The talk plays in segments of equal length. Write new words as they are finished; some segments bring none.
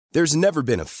There's never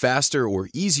been a faster or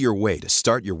easier way to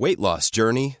start your weight loss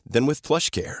journey than with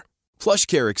PlushCare.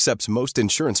 PlushCare accepts most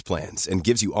insurance plans and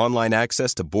gives you online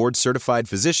access to board-certified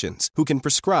physicians who can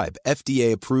prescribe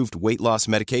FDA-approved weight loss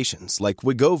medications like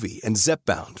Wegovy and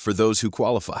Zepbound for those who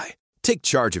qualify. Take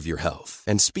charge of your health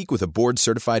and speak with a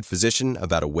board-certified physician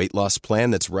about a weight loss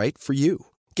plan that's right for you.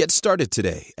 Get started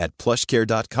today at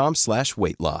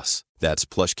plushcare.com/weightloss. That's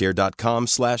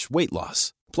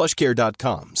plushcare.com/weightloss.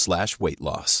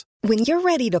 plushcare.com/weightloss. When you're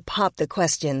ready to pop the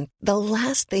question, the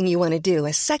last thing you want to do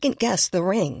is second-guess the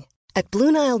ring. At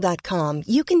BlueNile.com,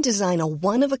 you can design a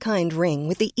one-of-a-kind ring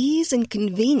with the ease and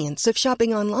convenience of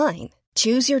shopping online.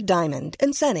 Choose your diamond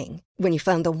and setting. When you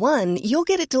find the one, you'll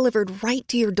get it delivered right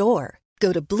to your door.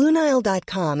 Go to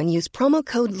BlueNile.com and use promo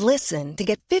code LISTEN to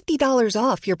get $50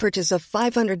 off your purchase of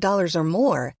 $500 or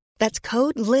more. That's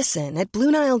code LISTEN at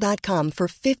BlueNile.com for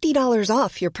 $50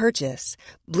 off your purchase.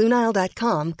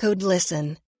 BlueNile.com, code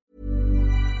LISTEN.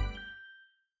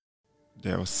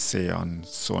 Det å se han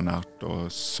så nært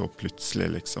og så plutselig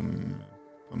liksom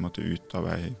på en måte ut av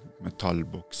en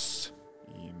metallboks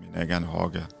i min egen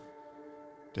hage,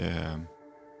 det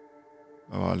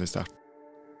var veldig sterkt.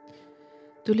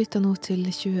 Du lytter nå til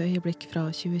 20 øyeblikk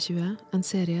fra 2020, en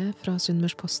serie fra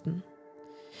Sunnmørsposten.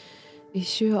 I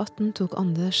 2018 tok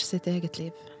Anders sitt eget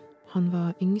liv. Han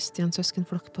var yngst i en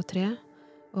søskenflokk på 3,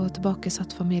 og tilbake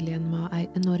satt familien med en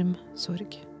enorm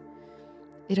sorg.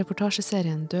 I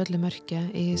reportasjeserien Dødelig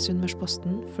mørke i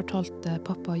Sunnmørsposten fortalte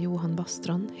pappa Johan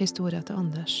Bastrand historien til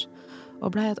Anders,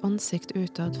 og ble et ansikt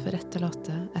utad for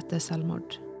etterlatte etter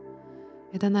selvmord.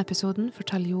 I denne episoden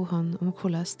forteller Johan om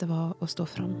hvordan det var å stå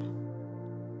fram.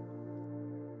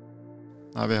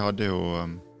 Nei, vi hadde jo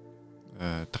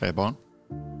 3 barn,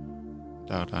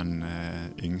 der den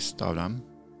yngste av dem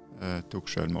tok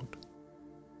selvmord.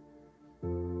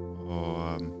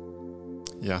 Og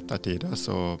i ettertid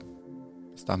så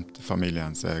bestemte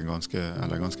familien seg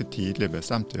ganske tidlig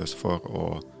bestemte vi oss for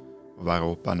å være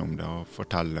åpen om det og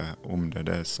fortelle om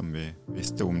det som vi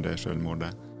visste om det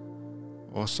selvmordet.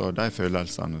 Også de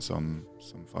følelsene som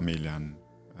familien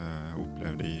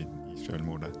opplevde i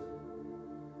selvmordet.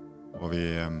 Og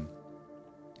vi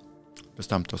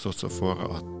bestemte oss også for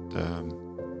at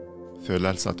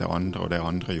følelser til andre og det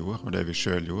andre gjorde, og det vi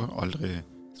selv gjorde, aldri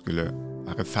skulle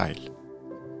være feil.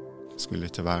 Det skulle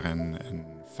ikke være en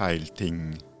feil ting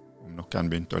om noen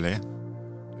begynte å le.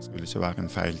 Det skulle ikke være en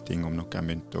feil ting om noen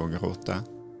begynte å gråte.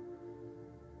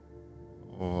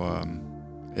 Og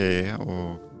jeg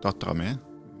og datteren min,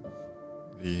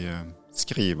 vi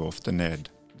skriver ofte ned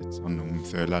litt sånn om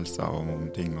følelser og om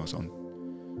ting og sånn.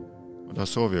 Og da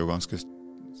så vi jo ganske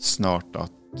snart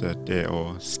at det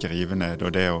å skrive ned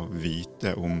og det å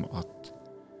vite om at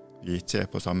vi ikke er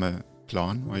på samme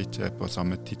plan og ikke er på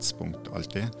samme tidspunkt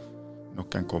alltid.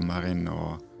 Noen kommer inn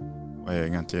og er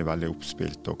egentlig veldig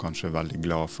oppspilt og kanskje veldig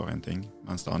glad for en ting,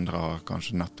 mens det andre har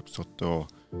kanskje nettopp sittet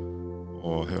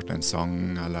og hørt en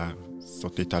sang eller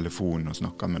sittet i telefonen og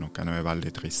snakket med noen og er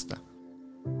veldig triste.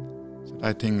 Så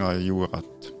de tingene gjorde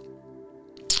at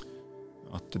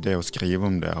det å skrive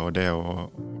om det og det å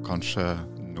kanskje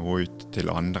nå ut til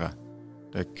andre,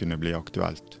 det kunne bli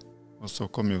aktuelt. Og så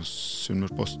kom jo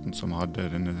Sunnmørsposten som hadde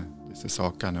disse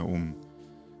sakene om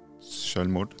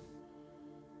selvmord.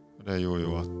 Og det gjorde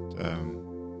jo at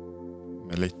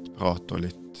med litt prat og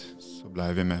litt så ble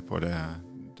vi med på det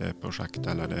prosjektet,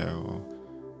 eller det å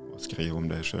skrive om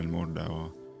det selvmordet og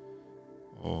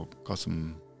hva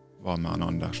som var med han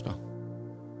Anders da.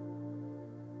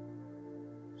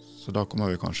 Så da kommer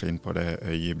vi kanskje inn på det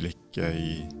øyeblikket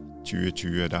i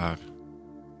 2020 der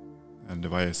det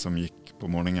var jeg som gikk på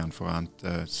morgenen for å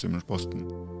hente Sunnmørsposten.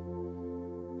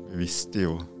 Vi visste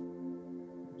jo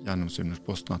gjennom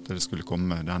Sunnmørsposten at det skulle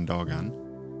komme den dagen.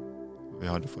 Vi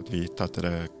hadde fått vite at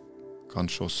det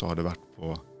kanskje også hadde vært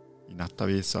i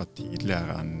nettavisa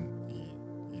tidligere enn i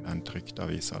den trykte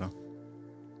avisa da.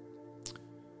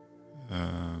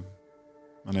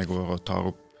 Men jeg går og tar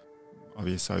opp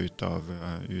avisa ut av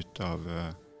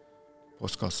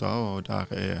postkassa, og der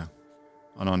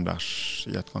han Anders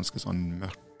i et ganske sånn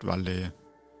mørkt, veldig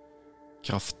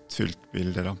kraftfullt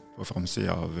bilde da, på framsiden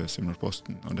av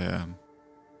Sunnmørsposten, og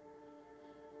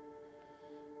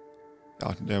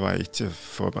det var jeg ikke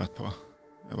forberedt på.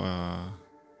 Det var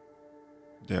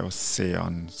det å se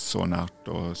han så nært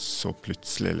og så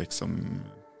plutselig liksom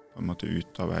på en måte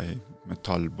ut av en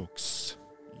metallboks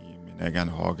i min egen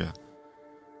hage.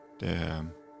 Det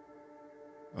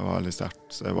var veldig sterkt,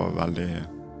 så jeg var veldig...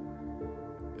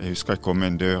 Jeg husker jeg kom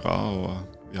inn døra, og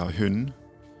vi har hund,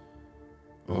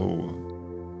 og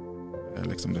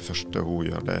liksom det første hun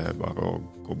gjør, det bare å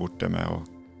gå bort til meg og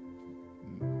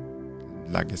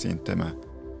legge seg inn til meg.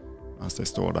 mens jeg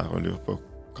står der og lurer på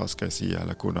hva skal jeg si,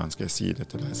 eller hvordan skal jeg si det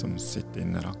til de som sitter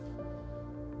inne da.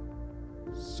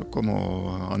 Så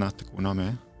kommer Anette, kona mi,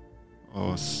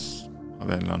 og av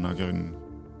en eller annen grunn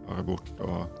bare bort,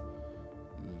 og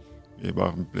vi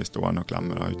bare blir stående og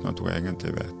klemme da, uten at hun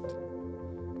egentlig vet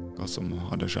hva som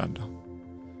hadde skjedd da.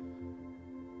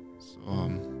 Så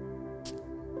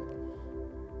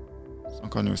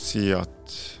man kan jo si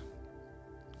at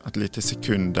et lite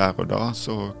sekund der og da,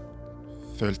 så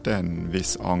følte jeg en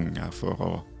viss anger for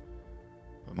å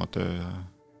på en måte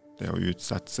det å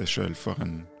utsette seg selv for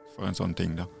en sånn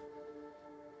ting da.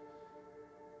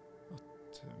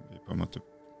 At vi på en måte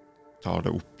tar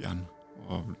det opp igjen,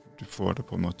 og du får det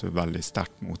på en måte veldig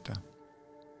sterkt mot det.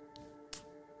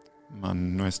 Men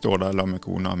når jeg står der med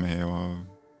kona mi,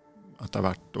 og etter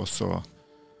hvert også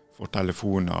får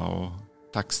telefoner og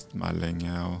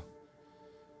tekstmeldinger,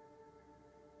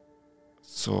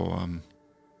 så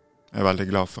jeg er veldig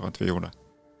glad for at vi gjorde det.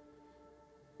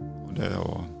 Og det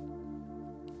å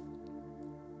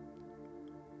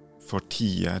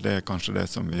fortie, det er kanskje det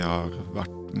som vi har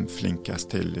vært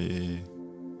flinkest til i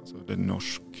altså den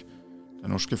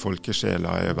norske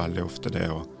folkesjela er veldig ofte det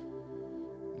å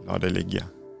la det ligge.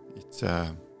 Det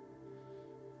er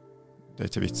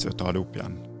ikke vits å ta det opp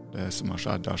igjen. Det som har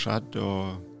skjedd, og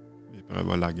vi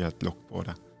prøver å legge et lokk på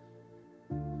det.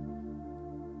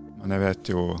 Men jeg vet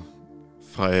jo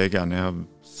fra egen, jeg har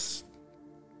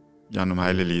gjennom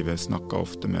hele livet snakket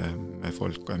ofte med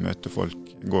folk, og jeg møter folk.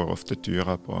 Jeg går ofte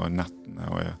turer på nettene,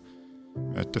 og jeg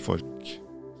møter folk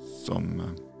som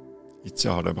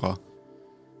ikke har det bra.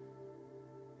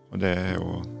 Og det er jo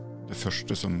det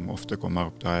første som ofte kommer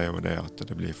opp, det er jo det at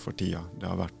det blir for tida. Det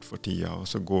har vært for tida, og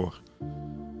så går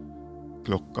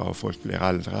klokka, og folk blir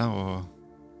eldre, og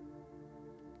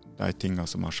de tingene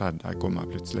som har skjedd, de kommer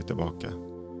plutselig tilbake.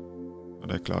 Og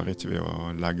det klarer ikke vi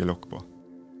å legge lokk på.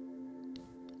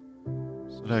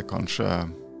 Så det er kanskje,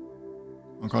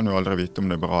 man kan jo aldri vite om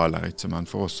det er bra eller ikke, men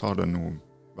for oss har det nå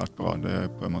vært bra. Det er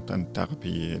på en måte en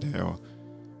terapi i det å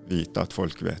vite at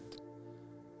folk vet.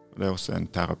 Og det er også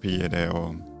en terapi i det å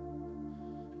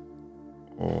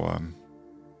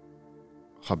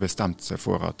ha bestemt seg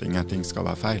for at ingenting skal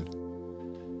være feil.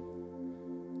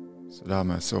 Så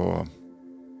dermed så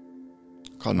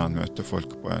kan han møte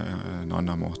folk på en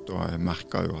annen måte, og jeg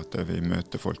merker jo at vi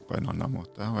møter folk på en annen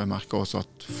måte, og jeg merker også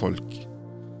at folk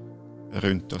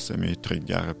rundt oss er mye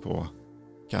tryggere på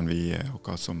hvem vi er, og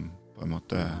hva som på en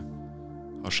måte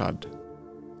har skjedd.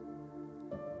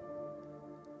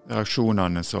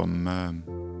 Reaksjonene som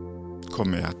kom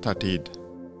i ettertid,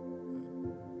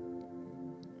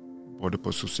 både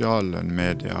på sosiale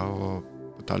medier og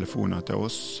på telefoner til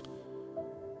oss,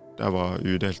 det var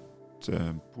udelt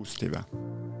positive.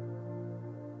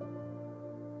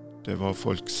 Det var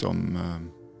folk som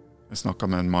jeg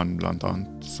snakket med en mann blant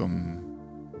annet som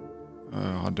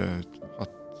hadde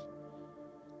hatt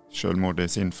selvmord i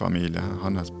sin familie.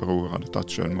 Hans bror hadde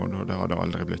tatt selvmord, og det hadde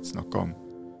aldri blitt snakket om.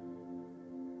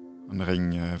 Han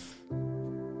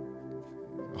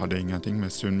hadde ingenting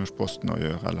med Sunnmørsposten å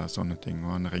gjøre eller sånne ting,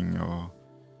 og han ringer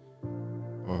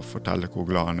og forteller hvor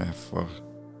glad han er for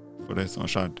det som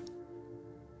har skjedd.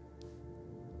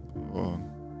 Og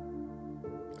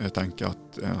jeg tenker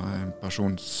at en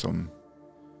person som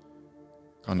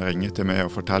kan ringe til meg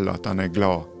og fortelle at han er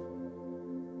glad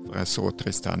for en så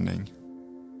trist hending,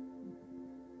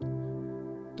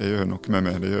 det gjør noe med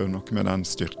meg, det gjør noe med den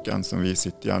styrken som vi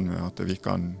sitter igjen med, at vi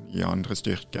kan gi andre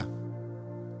styrke.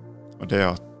 Og det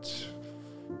at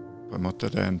på en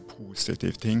måte det er en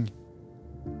positiv ting,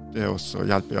 det også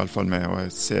hjelper i alle fall meg, og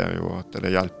jeg ser jo at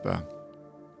det hjelper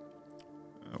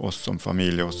oss som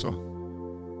familie også.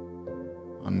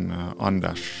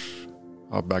 Anders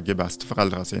har begge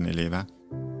besteforeldre sine i livet.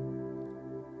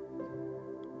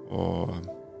 Og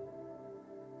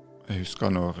jeg husker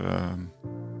når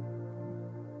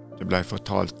det ble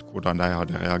fortalt hvordan de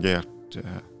hadde reagert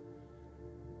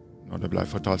når det ble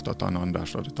fortalt at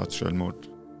Anders hadde tatt selvmord,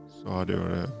 så hadde jo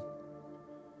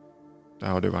det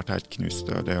hadde jo vært helt knust,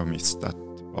 det å miste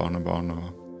et barnebarn.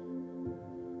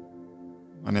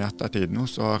 Men i ettertid nå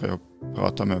så har jeg jo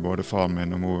pratet med både far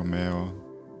min og mor min og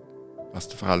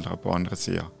besteforeldre på andre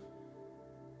siden.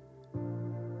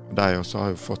 Og de også har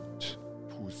jo fått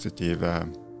positive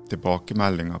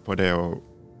tilbakemeldinger på det å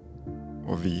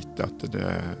vite at det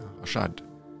har skjedd.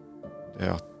 Det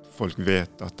at folk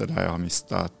vet at de har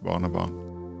mistet et barnebarn.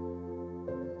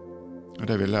 Og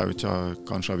det ville jeg jo ikke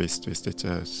kanskje ha visst hvis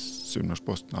ikke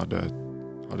Sunnmørsposten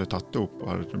hadde tatt det opp, og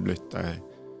hadde blitt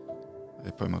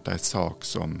på en måte en sak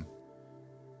som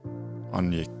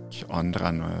angikk andre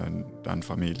enn den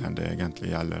familien det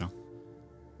egentlig gjelder. Da.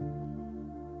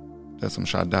 det som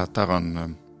skjedde etter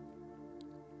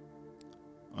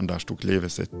Anders tok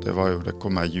livet sitt, det var jo, det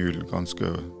kom ei jul ganske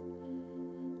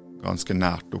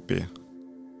nært oppi.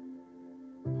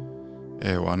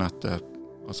 Jeg og Annette,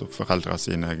 altså foreldre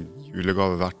sine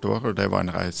julegave hvert år, og det var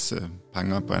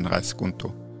penger på en reisekonto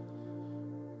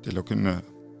til å kunne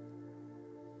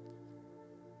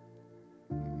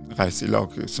reise i lag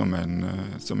som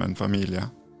en familie.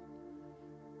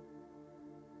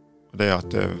 Og det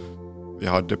at vi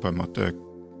hadde på en måte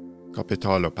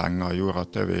kapital og penger gjorde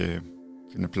at vi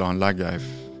kunne planlegge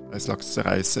en slags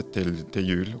reise til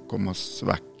jul og komme oss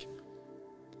vekk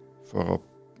for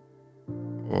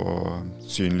å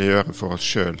synliggjøre for oss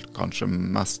selv, kanskje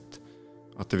mest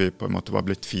at vi på en måte var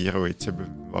blitt 4 og ikke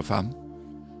var 5.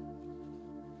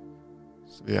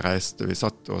 Så vi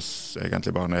satt oss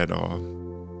egentlig bare ned og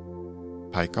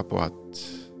pekte på et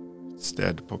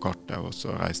sted på kartet, og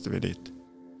så reiste vi dit.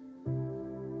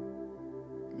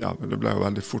 Ja, men det ble jo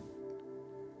veldig fort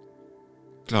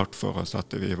klart for oss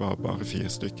at vi var bare 4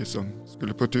 stykker som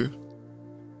skulle på tur.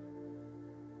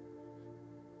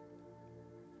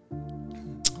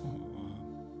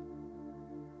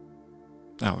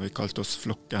 Ja, vi kalte oss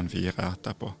Flokken 4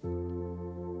 etterpå.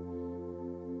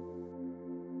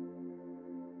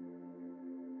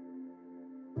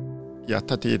 I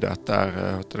ettertid, etter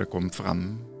at det kom frem,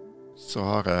 så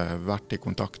har jeg vært i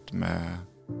kontakt med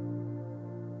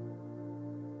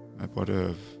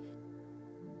både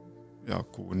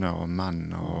kone og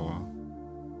menn og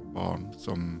barn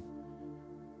som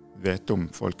vet om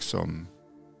folk som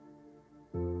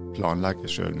planlegger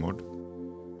selvmord.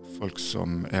 Folk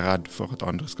som er redd for at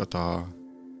andre skal ta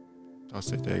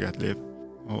sitt eget liv.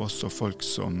 Og også folk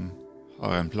som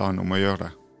har en plan om å gjøre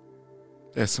det.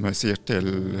 Det som jeg sier til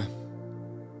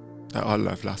de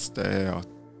aller fleste er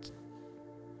at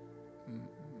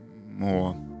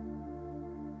må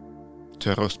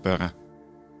tørre å spørre.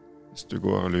 Hvis du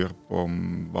går og lurer på om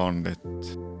barnet ditt,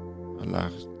 eller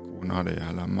kona di,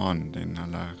 eller mannen din,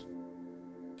 eller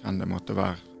hvem det måtte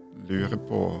være, lurer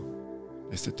på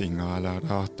disse tingene, eller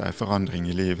det har hatt en forandring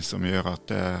i livet som gjør at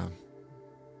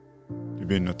du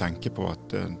begynner å tenke på at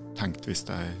tenkt hvis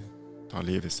de tar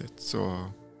livet sitt,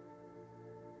 så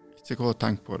ikke gå og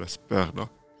tenk på det, spør da.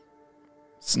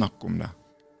 Snakk om det.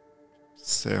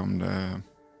 Se om det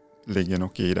ligger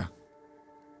noe i det.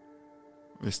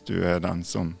 Hvis du er den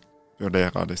som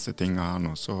vurderer disse tingene her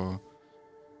nå, så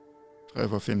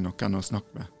prøv å finne noen å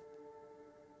snakke med.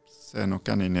 Se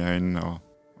noen inn i øynene og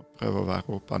prøv å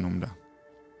være åpen om det.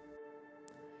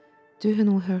 Du har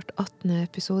nå hørt 18.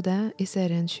 episode i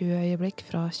serien 20 øyeblikk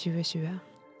fra 2020.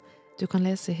 Du kan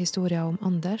lese historier om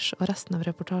Anders og resten av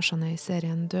reportasjene i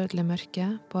serien Dødelig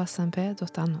mørke på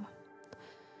smp.no.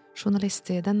 Journalist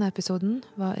i denne episoden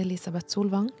var Elisabeth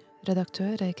Solvang,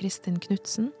 redaktør er Kristin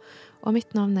Knudsen, og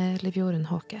mitt navn er Liv Jorunn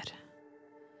Håker.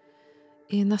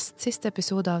 I nest siste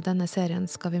episode av denne serien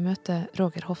skal vi møte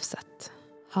Roger Hofseth.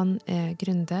 Han er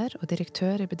gründer og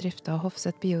direktør i bedriften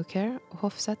Hofseth Biocare og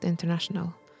Hofseth International,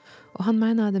 og han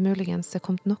mener det muligens er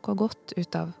kommet noe godt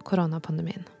ut av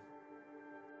koronapandemien.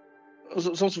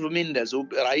 Sånn som for min del så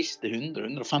reiste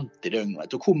 100-150 døgn,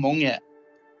 vet du, hvor mange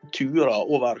turer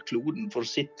over kloden for å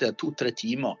sitte 2-3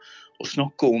 timer og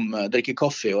snakke om, drikke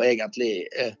kaffe og egentlig,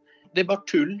 det er bare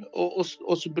tull, og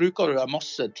så bruker du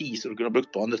masse tid som du kunne ha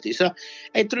brukt på andre tid. Så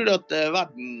jeg tror at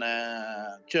verden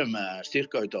kommer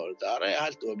styrket ut av dette, det er jeg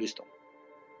helt overbevist om.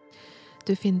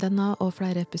 Du finner denne og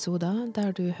flere episoder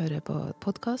der du hører på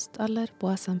podcast eller på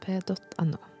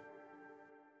smp.no.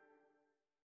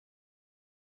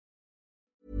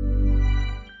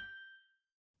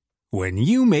 When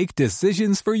you make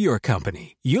decisions for your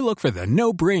company, you look for the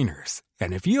no-brainers.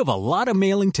 And if you have a lot of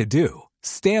mailing to do,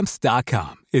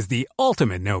 Stamps.com is the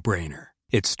ultimate no-brainer.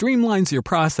 It streamlines your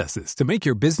processes to make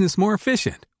your business more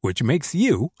efficient, which makes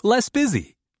you less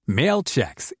busy. Mail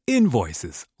checks,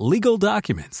 invoices, legal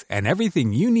documents, and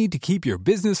everything you need to keep your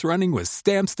business running with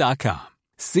Stamps.com.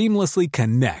 Seamlessly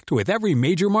connect with every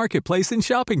major marketplace and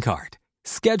shopping cart.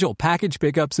 Schedule package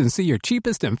pickups and see your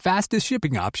cheapest and fastest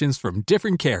shipping options from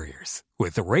different carriers,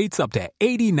 with rates up to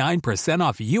 89%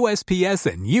 off USPS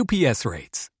and UPS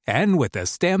rates. And with the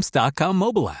Stamps.com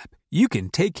mobile app, you can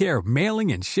take care of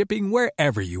mailing and shipping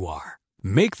wherever you are.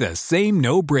 Make the same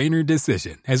no-brainer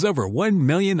decision as over 1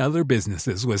 million other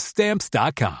businesses with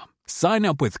Stamps.com. Sign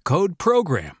up with code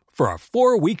PROGRAM for a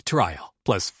 4-week trial,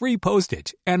 plus free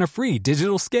postage and a free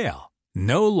digital scale.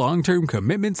 No long-term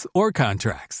commitments or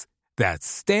contracts. That's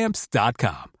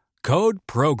Stamps.com. Code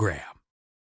PROGRAM.